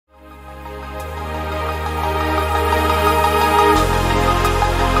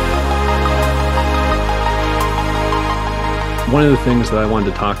One of the things that I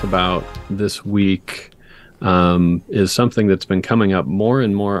wanted to talk about this week is something that's been coming up more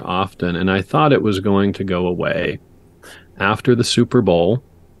and more often, and I thought it was going to go away after the Super Bowl,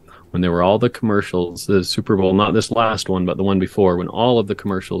 when there were all the commercials. The Super Bowl, not this last one, but the one before, when all of the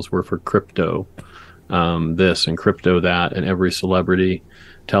commercials were for crypto, this and crypto that, and every celebrity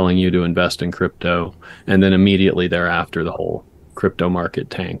telling you to invest in crypto, and then immediately thereafter the whole crypto market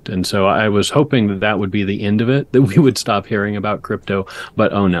tanked. And so I was hoping that that would be the end of it, that we would stop hearing about crypto,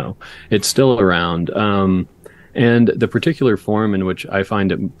 but oh no, it's still around. And the particular form in which I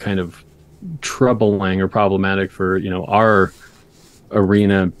find it kind of troubling or problematic for, our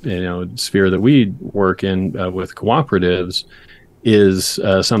arena, sphere that we work in with cooperatives is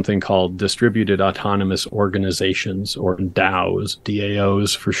something called distributed autonomous organizations, or DAOs,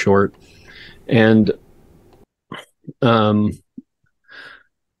 DAOs for short. And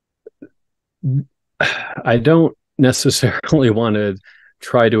I don't necessarily want to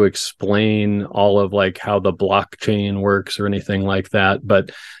try to explain all of like how the blockchain works or anything like that,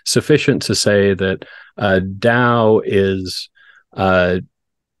 but sufficient to say that DAO is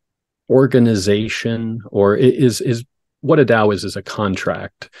organization, or is what a DAO is a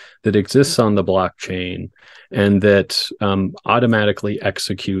contract that exists on the blockchain and that automatically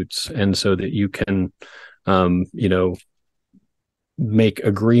executes, and so that you can make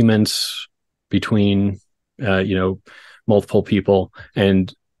agreements between multiple people,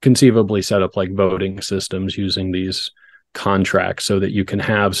 and conceivably set up like voting systems using these contracts so that you can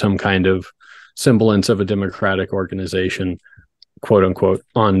have some kind of semblance of a democratic organization, quote unquote,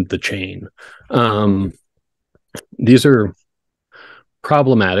 on the chain. These are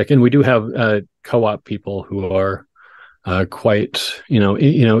problematic, and we do have co-op people who are quite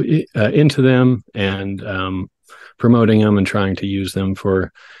into them and promoting them and trying to use them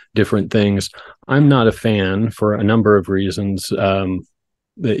for different things. I'm not a fan for a number of reasons.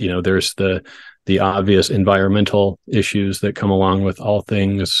 There's the obvious environmental issues that come along with all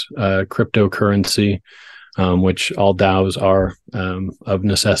things cryptocurrency, which all DAOs are of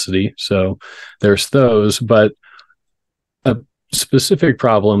necessity. So there's those, but a specific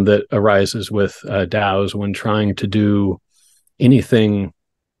problem that arises with DAOs when trying to do anything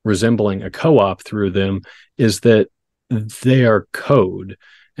resembling a co-op through them is that they are code.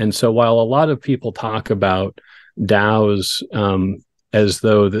 And so while a lot of people talk about DAOs as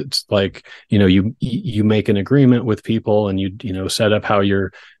though that's like, you make an agreement with people and you set up how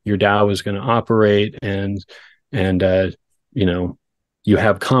your DAO is going to operate, and you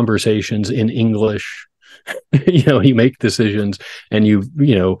have conversations in English, you make decisions, and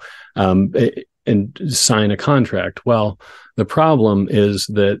and sign a contract. Well, the problem is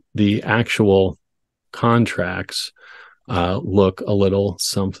that the actual contracts look a little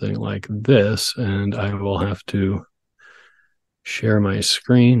something like this, and I will have to share my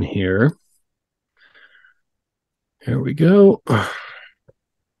screen here. Here we go.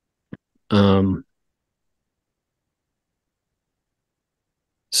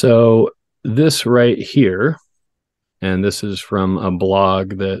 So this right here, and this is from a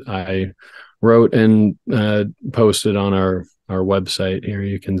blog that I wrote and posted on our website. Here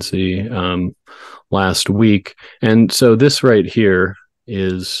you can see last week. And so this right here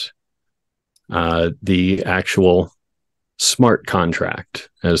is the actual smart contract,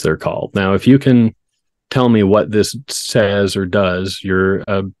 as they're called. Now, if you can tell me what this says or does, you're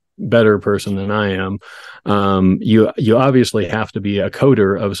a better person than I am. You obviously have to be a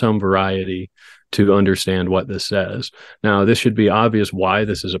coder of some variety to understand what this says. Now, this should be obvious why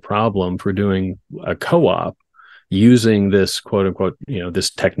this is a problem for doing a co-op using this, quote unquote, this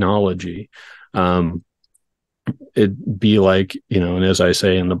technology. It'd be like, and as I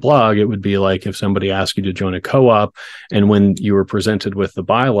say in the blog, it would be like if somebody asked you to join a co-op, and when you were presented with the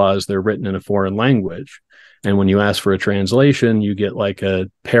bylaws, they're written in a foreign language. And when you ask for a translation, you get like a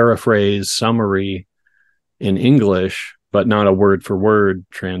paraphrase summary in English, but not a word for word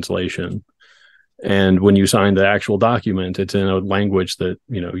translation. And when you sign the actual document, it's in a language that,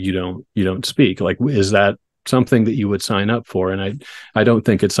 you don't speak. Like, is that something that you would sign up for? And I don't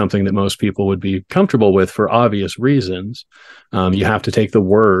think it's something that most people would be comfortable with for obvious reasons. You have to take the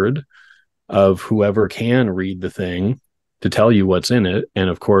word of whoever can read the thing to tell you what's in it. And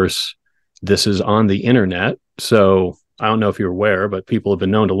of course, this is on the internet. So I don't know if you're aware, but people have been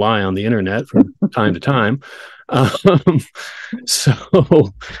known to lie on the internet from time to time.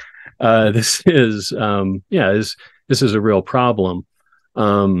 This is this is a real problem.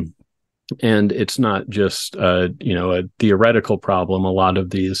 And it's not just a theoretical problem. A lot of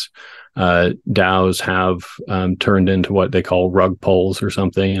these DAOs have turned into what they call rug pulls or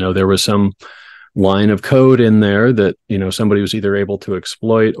something. There was some line of code in there that, somebody was either able to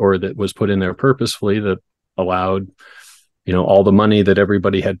exploit or that was put in there purposefully that allowed, all the money that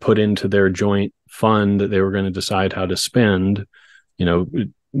everybody had put into their joint fund that they were going to decide how to spend,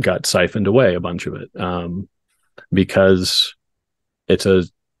 got siphoned away, a bunch of it, because it's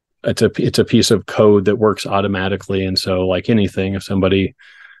a piece of code that works automatically. And so, like anything, if somebody,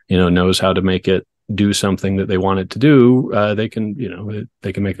 knows how to make it do something that they want it to do, they can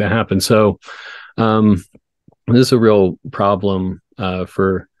make that happen. So this is a real problem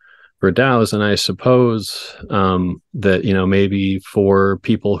for DAOs, and I suppose that maybe for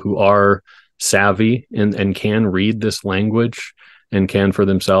people who are savvy and can read this language and can for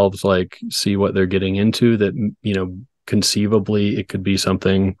themselves like see what they're getting into, that conceivably it could be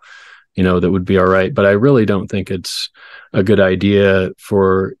something that would be all right. But I really don't think it's a good idea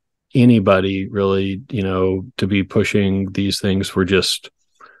for anybody really to be pushing these things for just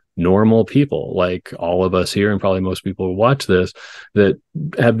normal people like all of us here, and probably most people who watch this, that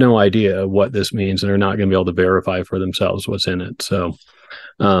have no idea what this means and are not going to be able to verify for themselves what's in it. So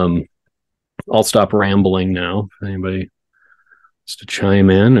I'll stop rambling now. If anybody wants to chime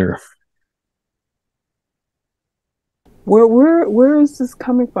in, or where is this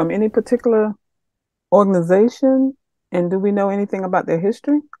coming from? Any particular organization? And do we know anything about their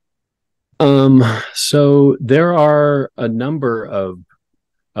history? So there are a number of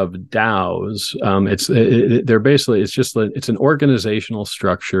DAOs. They're basically, it's an organizational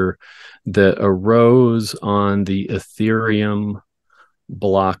structure that arose on the Ethereum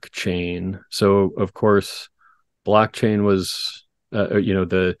blockchain. So of course, blockchain was,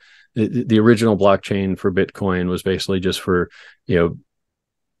 the original blockchain for Bitcoin was basically just for,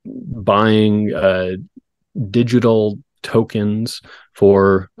 buying digital tokens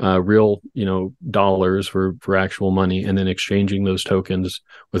for real dollars for actual money, and then exchanging those tokens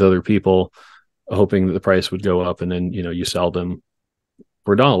with other people, hoping that the price would go up, and then you sell them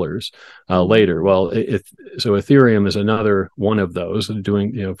for dollars later. Well, so Ethereum is another one of those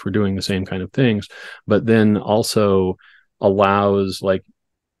doing the same kind of things, but then also allows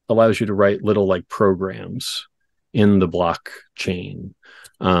you to write little like programs in the blockchain,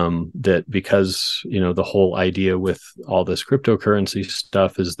 that because the whole idea with all this cryptocurrency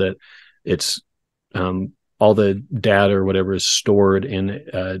stuff is that it's all the data or whatever is stored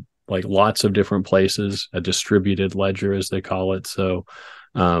in like lots of different places, a distributed ledger as they call it. So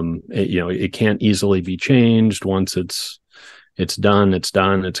it can't easily be changed. Once it's done, it's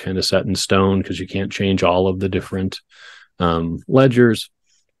kind of set in stone, because you can't change all of the different ledgers.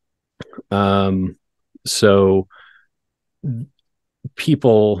 So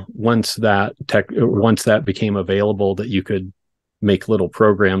people, once that became available, that you could make little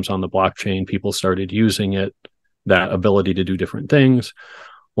programs on the blockchain, people started using it, that ability to do different things.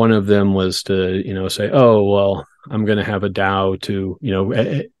 One of them was to say, oh well, I'm going to have a DAO to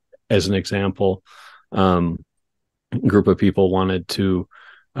as an example, a group of people wanted to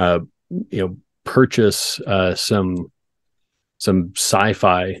purchase some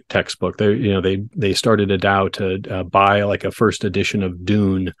sci-fi textbook. They started a DAO to buy like a first edition of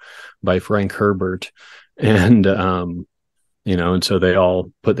Dune by Frank Herbert, and and so they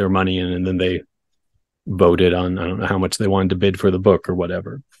all put their money in, and then they voted on, I don't know how much they wanted to bid for the book or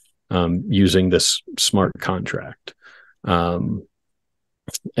whatever, using this smart contract. And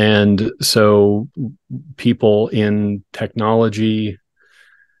so people in technology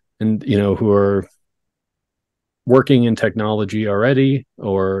and who are working in technology already,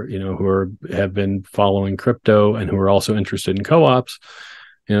 or have been following crypto and who are also interested in co-ops,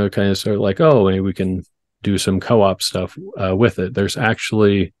 kind of sort of like, oh, maybe we can do some co-op stuff with it. There's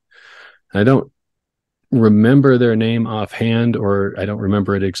actually, I don't remember their name offhand, or I don't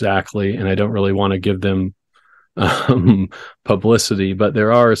remember it exactly, and I don't really want to give them publicity, but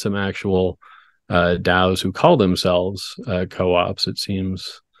there are some actual DAOs who call themselves co-ops. It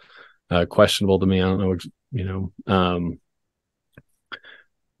seems questionable to me. I don't know,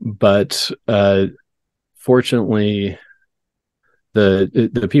 but fortunately,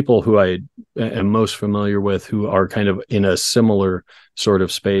 the people who I am most familiar with who are kind of in a similar sort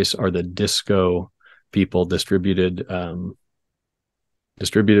of space are the DISCO people, distributed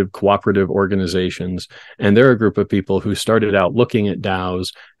cooperative organizations. And they're a group of people who started out looking at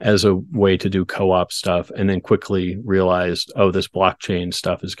DAOs as a way to do co-op stuff, and then quickly realized, oh, this blockchain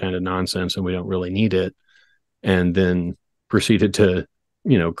stuff is kind of nonsense and we don't really need it. And then proceeded to,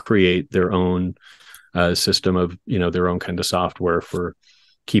 create their own system of, their own kind of software for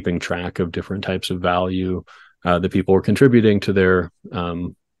keeping track of different types of value that people were contributing to their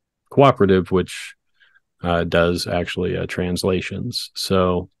cooperative, which does actually translations.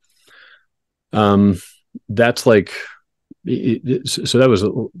 So Um, that's like so that was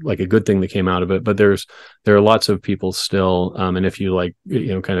like a good thing that came out of it. But there are lots of people still, and if you like,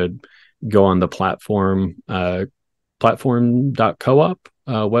 kind of go on the platform.coop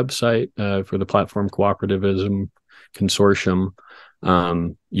website for the platform cooperativism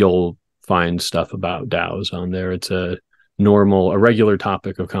consortium, you'll find stuff about DAOs on there. It's a regular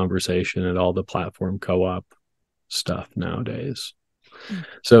topic of conversation at all the platform co-op stuff nowadays.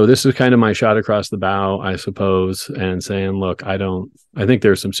 So this is kind of my shot across the bow, I suppose, and saying, look, I think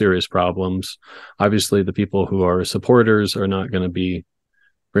there's some serious problems. Obviously, the people who are supporters are not going to be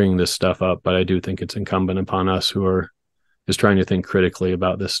bringing this stuff up, but I do think it's incumbent upon us who are just trying to think critically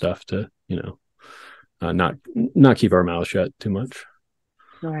about this stuff to, not keep our mouths shut too much.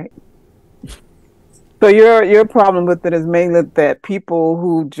 Right. So your problem with it is mainly that people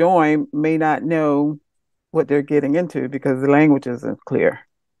who join may not know what they're getting into because the language isn't clear.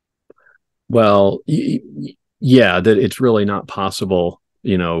 Well, yeah, that it's really not possible,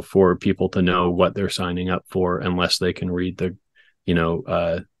 for people to know what they're signing up for unless they can read the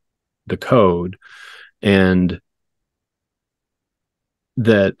code, and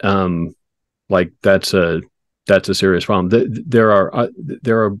that like that's a serious problem. There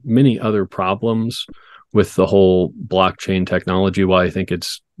are many other problems with the whole blockchain technology. Why I think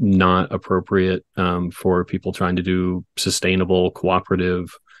it's not appropriate for people trying to do sustainable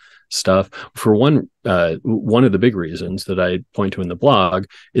cooperative stuff. For one of the big reasons that I point to in the blog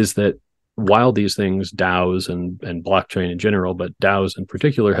is that while these things, DAOs and blockchain in general, but DAOs in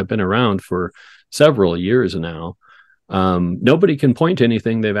particular, have been around for several years now, nobody can point to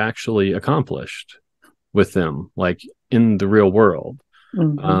anything they've actually accomplished with them, like in the real world.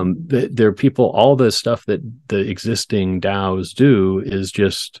 There are people, all the stuff that the existing DAOs do is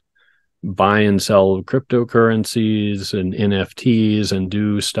just buy and sell cryptocurrencies and NFTs and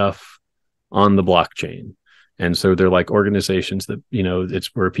do stuff on the blockchain. And so they're like organizations that, it's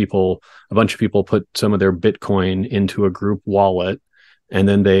where a bunch of people put some of their Bitcoin into a group wallet, and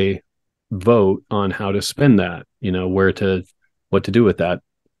then they vote on how to spend that, what to do with that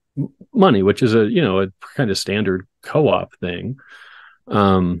money, which is a kind of standard co-op thing.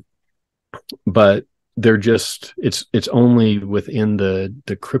 But they're just, it's only within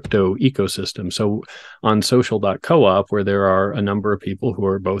the crypto ecosystem. So on social.coop, where there are a number of people who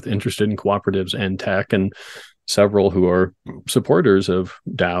are both interested in cooperatives and tech, and several who are supporters of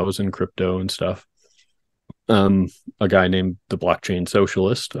DAOs and crypto and stuff, a guy named the Blockchain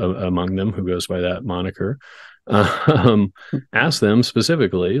Socialist among them, who goes by that moniker, asked them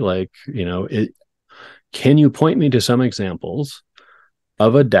specifically, like, can you point me to some examples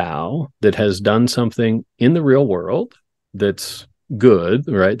of a DAO that has done something in the real world that's good,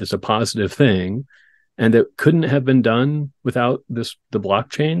 right? That's a positive thing, and that couldn't have been done without the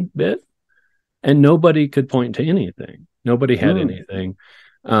blockchain bit? And nobody could point to anything. Nobody had anything.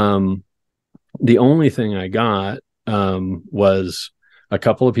 The only thing I got was a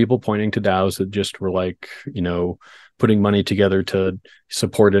couple of people pointing to DAOs that just were like, putting money together to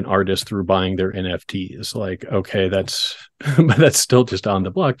support an artist through buying their NFTs. Like, okay, but that's still just on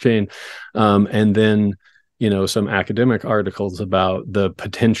the blockchain. And then, some academic articles about the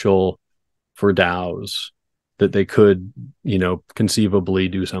potential for DAOs, that they could, conceivably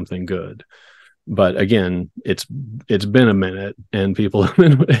do something good. But again, it's been a minute, and people have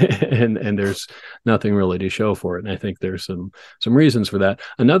been, and there's nothing really to show for it. And I think there's some reasons for that.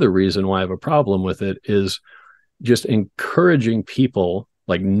 Another reason why I have a problem with it is just encouraging people,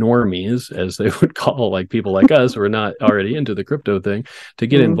 like normies, as they would call, like people like us who are not already into the crypto thing, to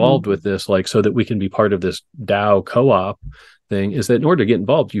get involved with this, like, so that we can be part of this DAO co-op thing. Is that in order to get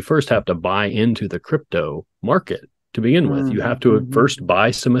involved, you first have to buy into the crypto market to begin with. You have to first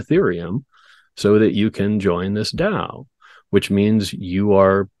buy some Ethereum so that you can join this DAO, which means you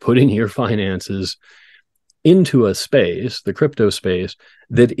are putting your finances into a space, the crypto space,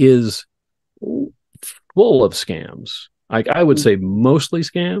 that is full of scams. Like, I would say mostly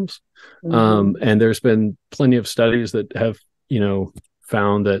scams. And there's been plenty of studies that have,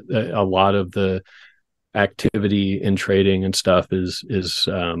 found that a lot of the activity in trading and stuff is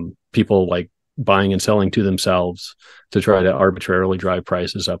people like buying and selling to themselves to try to arbitrarily drive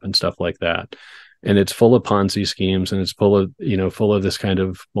prices up and stuff like that. And it's full of Ponzi schemes, and it's full of this kind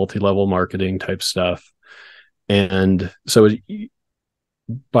of multi-level marketing type stuff. And so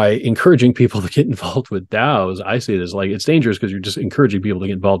by encouraging people to get involved with DAOs, I see it as like, it's dangerous because you're just encouraging people to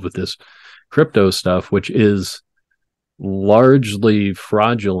get involved with this crypto stuff, which is largely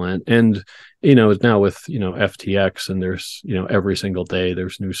fraudulent. And, now with, FTX, and there's, every single day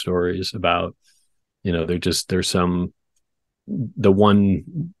there's new stories about, there's some the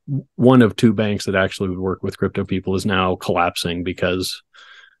one of two banks that actually would work with crypto people is now collapsing because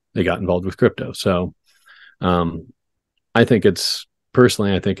they got involved with crypto. So I think it's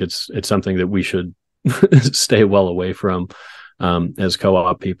something that we should stay well away from as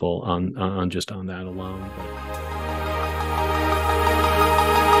co-op people on that alone.